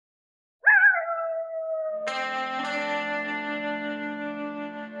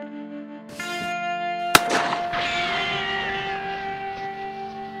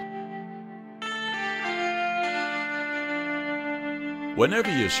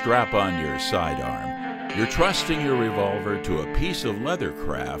Whenever you strap on your sidearm, you're trusting your revolver to a piece of leather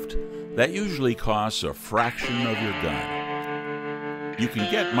craft that usually costs a fraction of your gun. You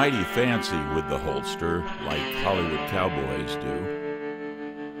can get mighty fancy with the holster, like Hollywood cowboys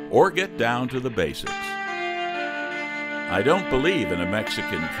do, or get down to the basics. I don't believe in a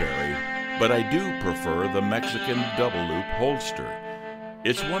Mexican carry, but I do prefer the Mexican double-loop holster.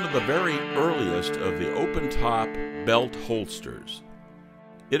 It's one of the very earliest of the open-top belt holsters.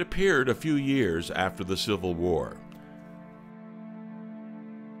 It appeared a few years after the Civil War.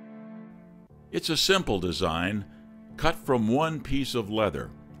 It's a simple design, cut from one piece of leather.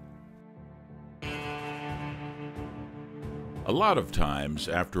 A lot of times,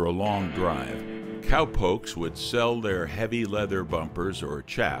 after a long drive, cowpokes would sell their heavy leather bumpers or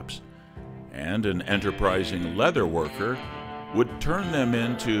chaps, and an enterprising leather worker would turn them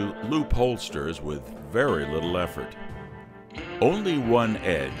into loop holsters with very little effort. Only one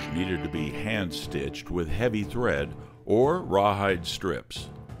edge needed to be hand-stitched with heavy thread or rawhide strips.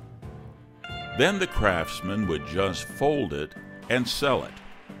 Then the craftsman would just fold it and sell it.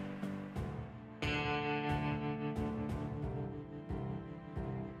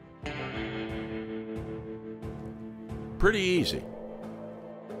 Pretty easy.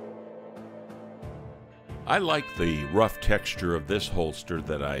 I like the rough texture of this holster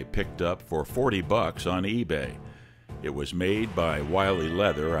that I picked up for $40 on eBay. It was made by Wiley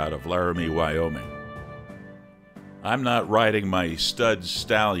Leather out of Laramie, Wyoming. I'm not riding my stud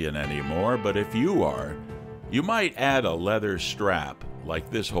stallion anymore, but if you are, you might add a leather strap like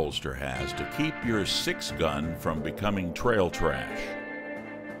this holster has to keep your six-gun from becoming trail trash.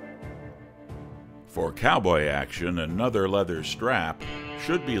 For cowboy action, another leather strap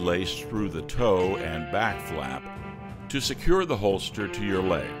should be laced through the toe and back flap to secure the holster to your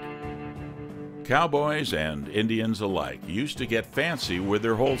leg. Cowboys and Indians alike used to get fancy with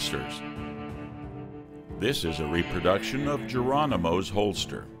their holsters. This is a reproduction of Geronimo's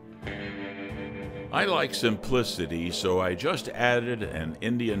holster. I like simplicity, so I just added an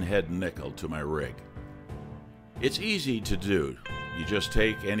Indian head nickel to my rig. It's easy to do. You just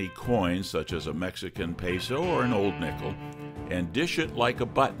take any coin, such as a Mexican peso or an old nickel, and dish it like a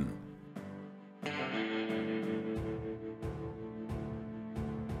button.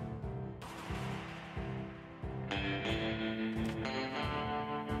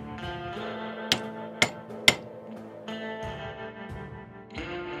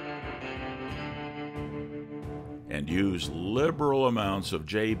 And use liberal amounts of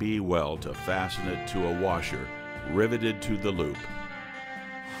JB weld to fasten it to a washer riveted to the loop.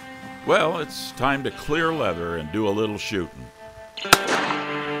 Well, it's time to clear leather and do a little shooting.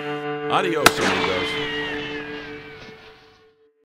 Adios, amigos.